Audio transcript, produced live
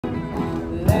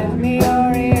me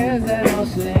your ears and I'll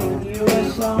sing you a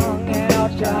song, and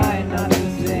I'll try not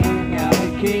to sing out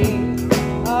of key.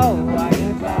 Oh, I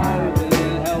get by with a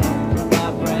little help from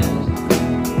my friends.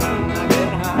 I get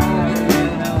high with a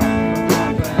little help from my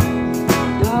friends.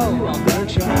 Oh, I'm gonna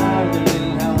try with a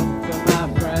little help from my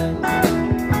friends.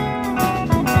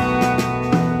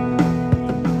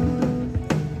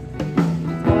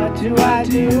 What do I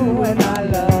do when my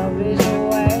love is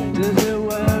away? Does it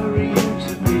worry you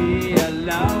to be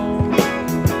alone?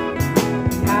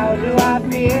 How do I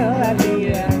feel at the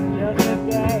end